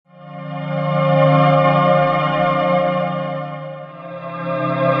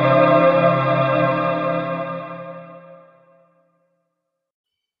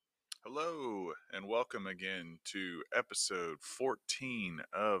episode 14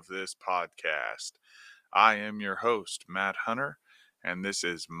 of this podcast. I am your host, Matt Hunter, and this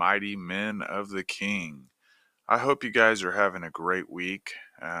is Mighty Men of the King. I hope you guys are having a great week.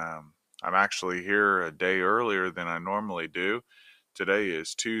 I'm actually here a day earlier than I normally do. Today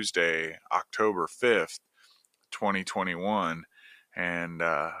is Tuesday, October 5th, 2021. And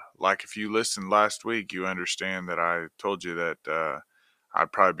like if you listened last week, you understand that I told you that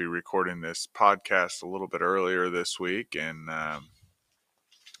I'd probably be recording this podcast a little bit earlier this week. And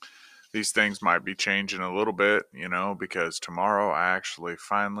these things might be changing a little bit, because tomorrow I actually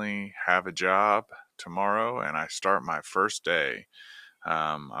finally have a job tomorrow and I start my first day.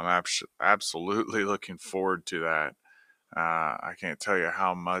 I'm absolutely looking forward to that. I can't tell you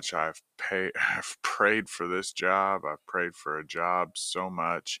how much I've prayed for this job. I've prayed for a job so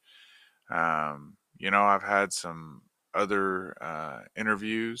much. I've had some other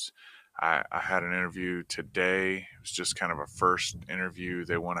interviews. I had an interview today. It was just kind of a first interview.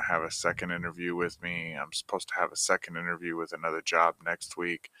 They want to have a second interview with me. I'm supposed to have a second interview with another job next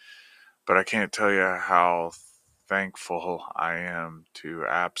week. But I can't tell you how thankful I am to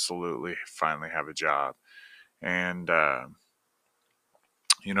absolutely finally have a job. And the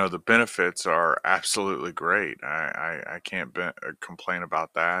benefits are absolutely great. I can't complain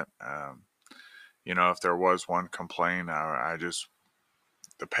about that. If there was one complaint,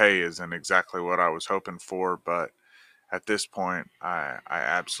 the pay isn't exactly what I was hoping for, but at this point, I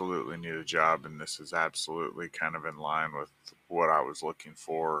absolutely need a job, and this is absolutely kind of in line with what I was looking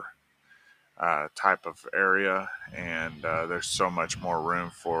for, type of area, and there's so much more room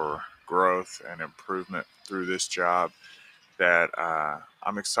for growth and improvement through this job that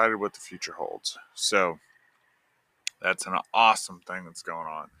I'm excited what the future holds. So that's an awesome thing that's going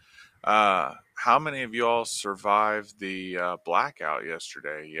on. How many of y'all survived the blackout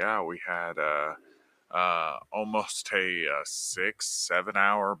yesterday? Yeah, we had almost a 6-7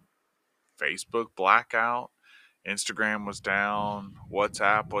 hour Facebook blackout. Instagram was down.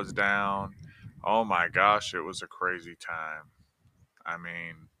 WhatsApp was down. Oh my gosh, it was a crazy time. I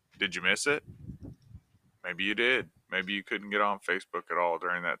mean, did you miss it? Maybe you did. Maybe you couldn't get on Facebook at all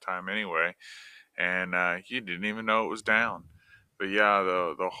during that time anyway, and you didn't even know it was down. But yeah,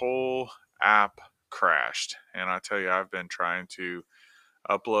 the whole app crashed, and I tell you, I've been trying to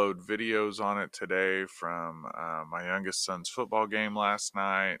upload videos on it today from my youngest son's football game last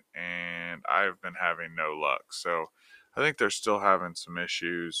night, and I've been having no luck. So I think they're still having some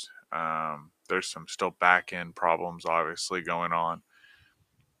issues. There's some still back end problems, obviously, going on,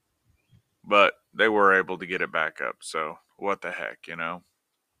 but they were able to get it back up. So what the heck.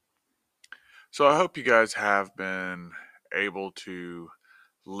 So I hope you guys have been able to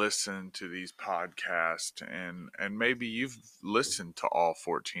listen to these podcasts, and maybe you've listened to all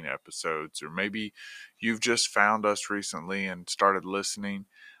 14 episodes, or maybe you've just found us recently and started listening.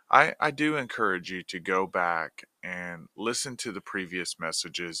 I do encourage you to go back and listen to the previous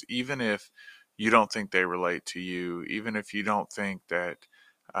messages, even if you don't think they relate to you, even if you don't think that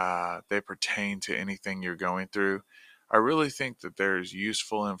they pertain to anything you're going through. I really think that there's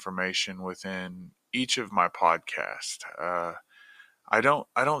useful information within each of my podcasts. I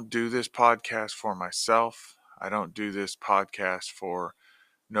don't do this podcast for myself. I don't do this podcast for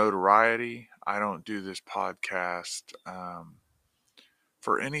notoriety. I don't do this podcast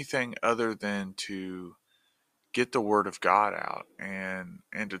for anything other than to get the word of God out, and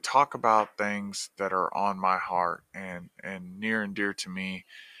to talk about things that are on my heart and near and dear to me,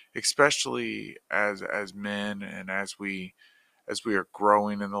 especially as men, and as we are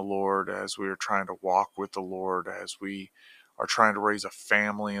growing in the Lord, as we are trying to walk with the Lord, as we are trying to raise a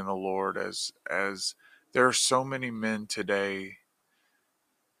family in the Lord, as there are so many men today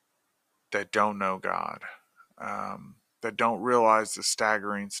that don't know God, that don't realize the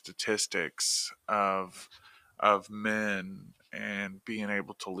staggering statistics of men and being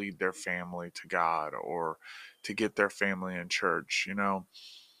able to lead their family to God, or to get their family in church.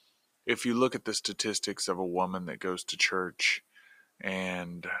 If you look at the statistics of a woman that goes to church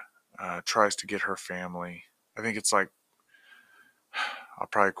and tries to get her family, I think it's like, I'll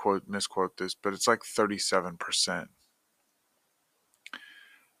probably misquote this, but it's like 37%.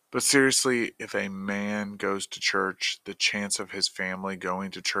 But seriously, if a man goes to church, the chance of his family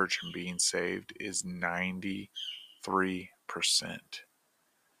going to church and being saved is 93%.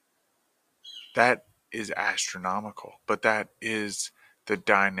 That is astronomical, but that is the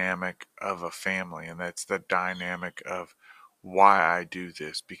dynamic of a family, and that's the dynamic of why I do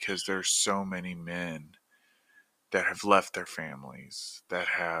this, because there's so many men that have left their families, that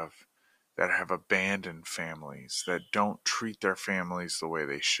have abandoned families, that don't treat their families the way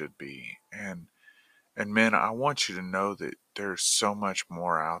they should be. And And men, I want you to know that there's so much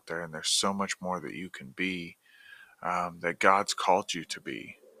more out there, and there's so much more that you can be, that God's called you to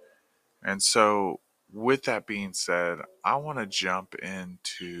be. And so, with that being said, I want to jump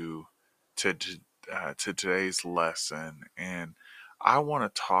into to to today's lesson, and I want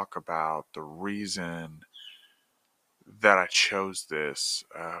to talk about the reason that I chose this.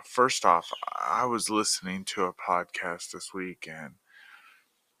 First off, I was listening to a podcast this week, and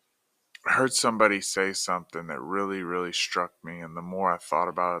I heard somebody say something that really, really struck me. And the more I thought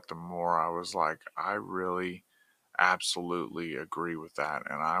about it, the more I was like, I really absolutely agree with that.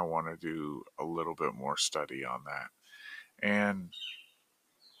 And I want to do a little bit more study on that. And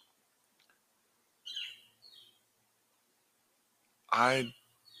I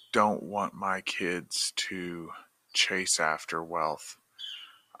don't want my kids to chase after wealth.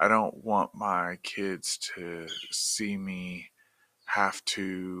 I don't want my kids to see me have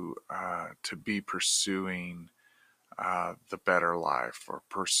to be pursuing the better life, or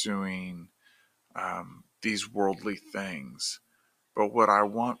pursuing these worldly things. But what I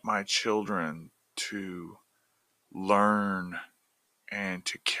want my children to learn and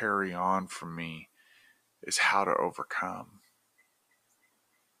to carry on from me is how to overcome.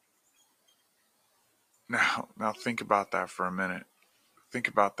 Now think about that for a minute. Think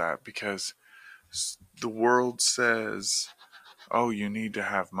about that, because the world says, oh, you need to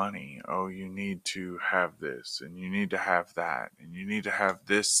have money. Oh, you need to have this, and you need to have that, and you need to have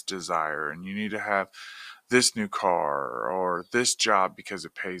this desire, and you need to have this new car or this job because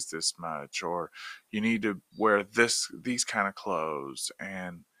it pays this much, or you need to wear these kind of clothes.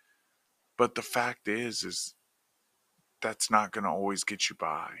 And but the fact is that's not going to always get you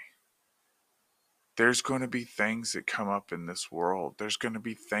by. There's going to be things that come up in this world. There's going to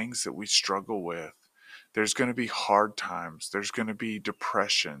be things that we struggle with. There's going to be hard times. There's going to be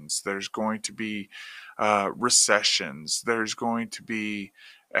depressions. There's going to be recessions. There's going to be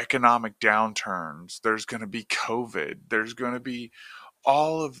economic downturns. There's going to be COVID. There's going to be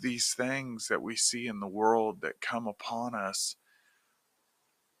all of these things that we see in the world that come upon us.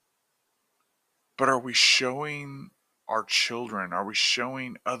 But are we showing our children, are we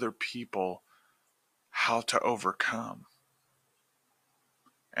showing other people how to overcome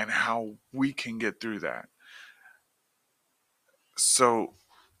and how we can get through that? So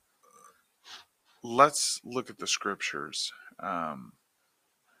let's look at the scriptures.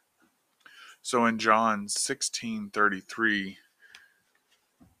 So in John 16:33,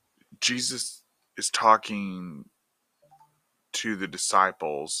 Jesus is talking to the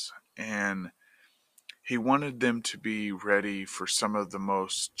disciples, and he wanted them to be ready for some of the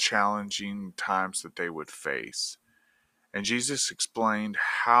most challenging times that they would face. And Jesus explained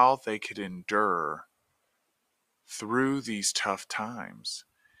how they could endure through these tough times.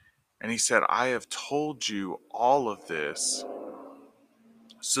 And he said, I have told you all of this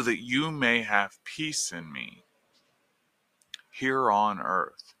so that you may have peace in me. Here on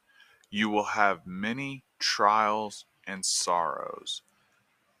earth, you will have many trials and sorrows,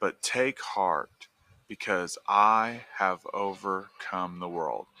 but take heart, because I have overcome the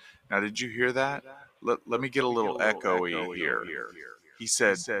world. Now, did you hear that? Let me get a little echoey here. He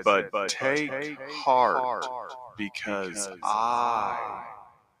said, but take heart, because I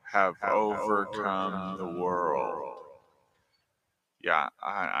have overcome the world. Yeah,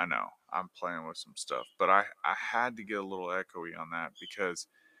 I know. I'm playing with some stuff, but I had to get a little echoey on that, because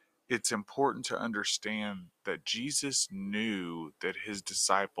it's important to understand that Jesus knew that his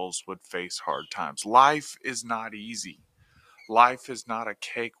disciples would face hard times. Life is not easy. Life is not a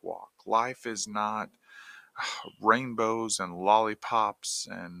cakewalk. Life is not rainbows and lollipops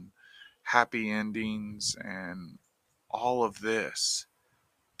and happy endings and all of this.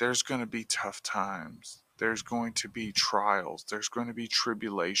 There's going to be tough times. There's going to be trials. There's going to be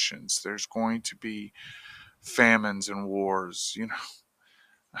tribulations. There's going to be famines and wars.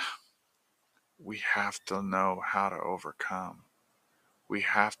 We have to know how to overcome. We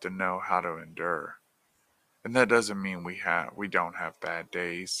have to know how to endure. And that doesn't mean we don't have bad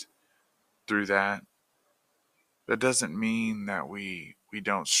days through that. That doesn't mean that we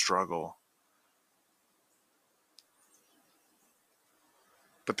don't struggle.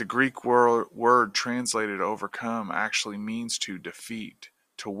 But the Greek word translated overcome actually means to defeat,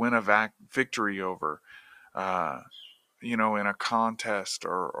 to win a victory over, uh, in a contest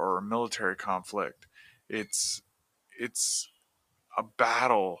or a military conflict. It's it's a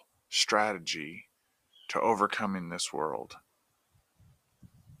battle strategy to overcoming this world.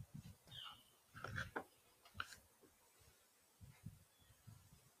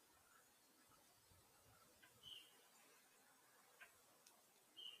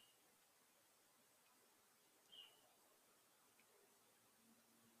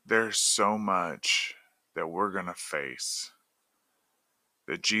 There's so much that we're going to face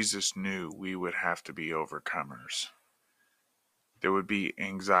that Jesus knew we would have to be overcomers. There would be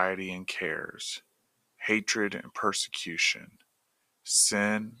anxiety and cares, hatred and persecution,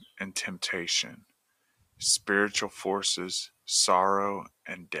 sin and temptation, spiritual forces, sorrow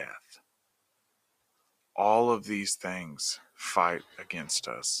and death. All of these things fight against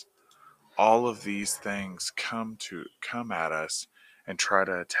us. All of these things come at us and try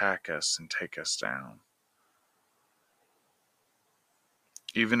to attack us and take us down.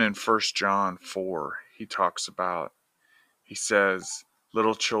 Even in 1 John 4, he says,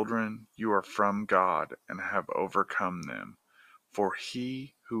 "Little children, you are from God and have overcome them, for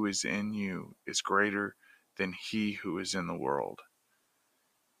he who is in you is greater than he who is in the world.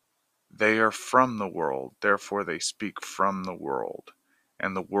 They are from the world, therefore they speak from the world,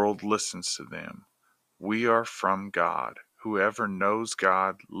 and the world listens to them. We are from God. Whoever knows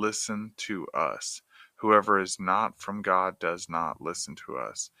God listens to us. Whoever is not from God does not listen to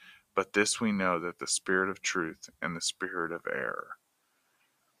us. But this we know, that the spirit of truth and the spirit of error."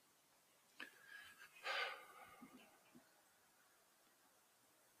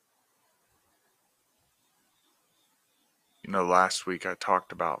 Last week I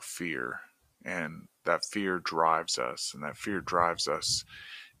talked about fear, and that fear drives us, and that fear drives us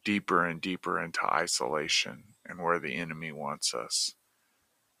deeper and deeper into isolation and where the enemy wants us.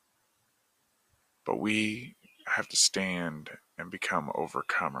 But we have to stand and become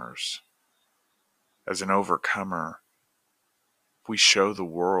overcomers. As an overcomer, we show the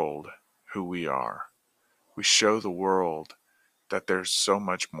world who we are. We show the world that there's so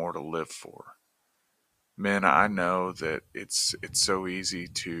much more to live for. Men, I know that it's so easy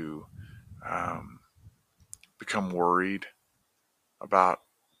to become worried about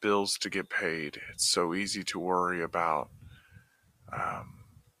bills to get paid. It's so easy to worry about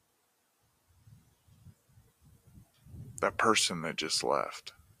that person that just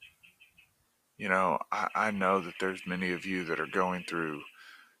left. I know that there's many of you that are going through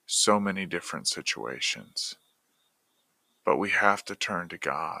so many different situations, but we have to turn to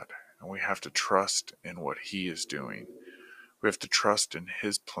God, and we have to trust in what He is doing. We have to trust in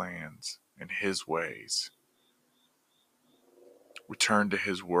His plans and His ways. We turn to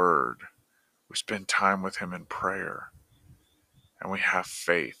His Word. We spend time with Him in prayer, and we have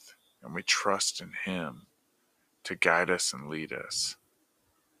faith, and we trust in Him to guide us and lead us.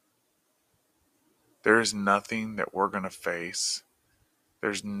 There is nothing that we're going to face.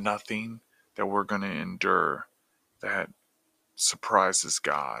 There's nothing that we're going to endure that surprises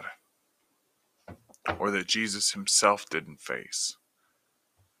God or that Jesus Himself didn't face.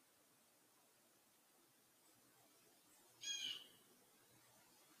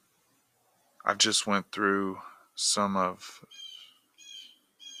 I've just went through some of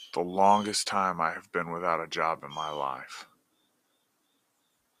the longest time I have been without a job in my life.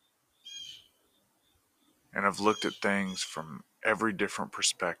 And I've looked at things from every different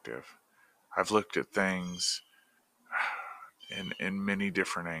perspective. I've looked at things in many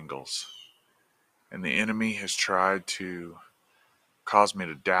different angles. And the enemy has tried to cause me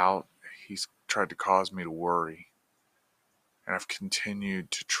to doubt. He's tried to cause me to worry. And I've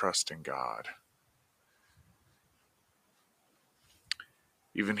continued to trust in God.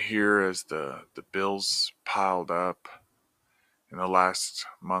 Even here, as the bills piled up in the last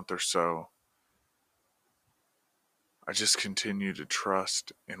month or so, I just continue to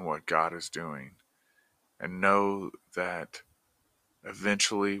trust in what God is doing and know that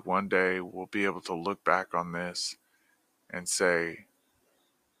eventually one day we'll be able to look back on this and say,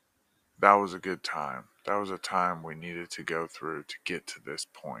 that was a good time. That was a time we needed to go through to get to this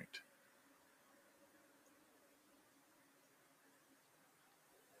point.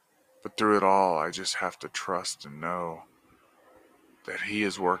 But through it all, I just have to trust and know that He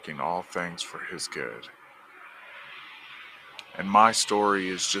is working all things for His good. And my story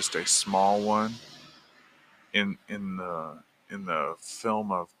is just a small one in the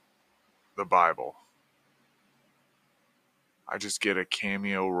film of the Bible. I just get a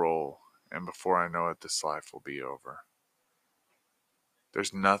cameo role, and before I know it, this life will be over.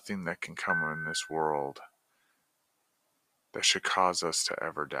 There's nothing that can come in this world that should cause us to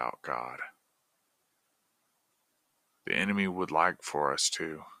ever doubt God. The enemy would like for us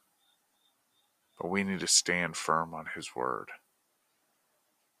to, but we need to stand firm on His word.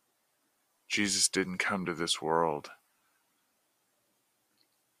 Jesus didn't come to this world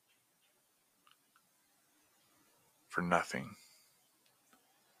for nothing.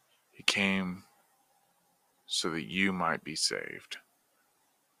 He came so that you might be saved.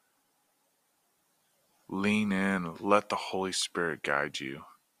 Lean in, let the Holy Spirit guide you.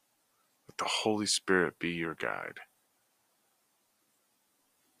 Let the Holy Spirit be your guide.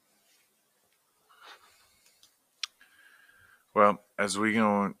 Well, as we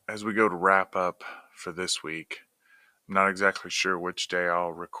go to wrap up for this week, I'm not exactly sure which day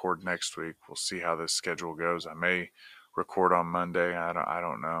I'll record next week. We'll see how this schedule goes. I may record on Monday. I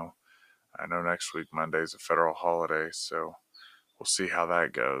don't know. I know next week Monday's a federal holiday, so we'll see how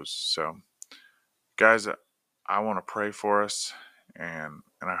that goes. So, guys, I want to pray for us, and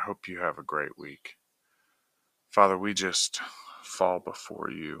I hope you have a great week. Father, we just fall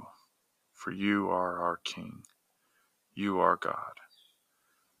before you, for you are our King. You are God.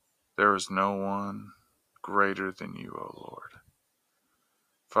 There is no one greater than you, O Lord.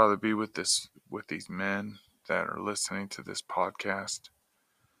 Father, be with these men that are listening to this podcast.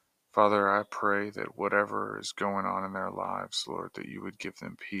 Father, I pray that whatever is going on in their lives, Lord, that you would give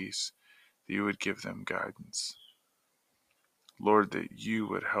them peace, that you would give them guidance. Lord, that you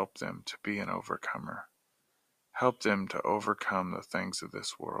would help them to be an overcomer. Help them to overcome the things of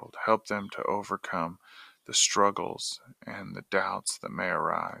this world. Help them to overcome the struggles and the doubts that may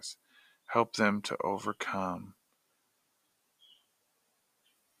arise. Help them to overcome,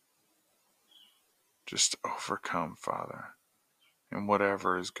 just overcome, Father, in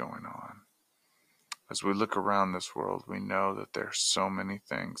whatever is going on. As we look around this world, we know that there's so many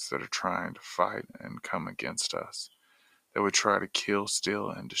things that are trying to fight and come against us, that would try to kill, steal,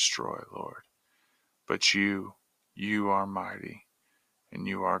 and destroy, Lord. But you are mighty, and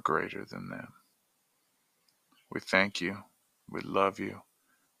you are greater than them. We thank you, we love you,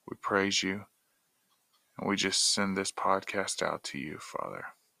 we praise you, and we just send this podcast out to you,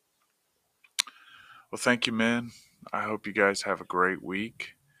 Father. Well, thank you, men. I hope you guys have a great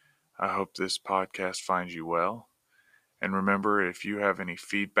week. I hope this podcast finds you well. And remember, if you have any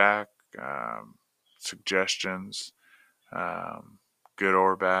feedback, suggestions, good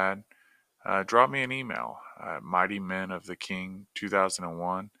or bad, drop me an email at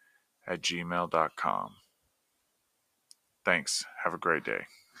mightymenoftheking2001 at gmail.com. Thanks. Have a great day.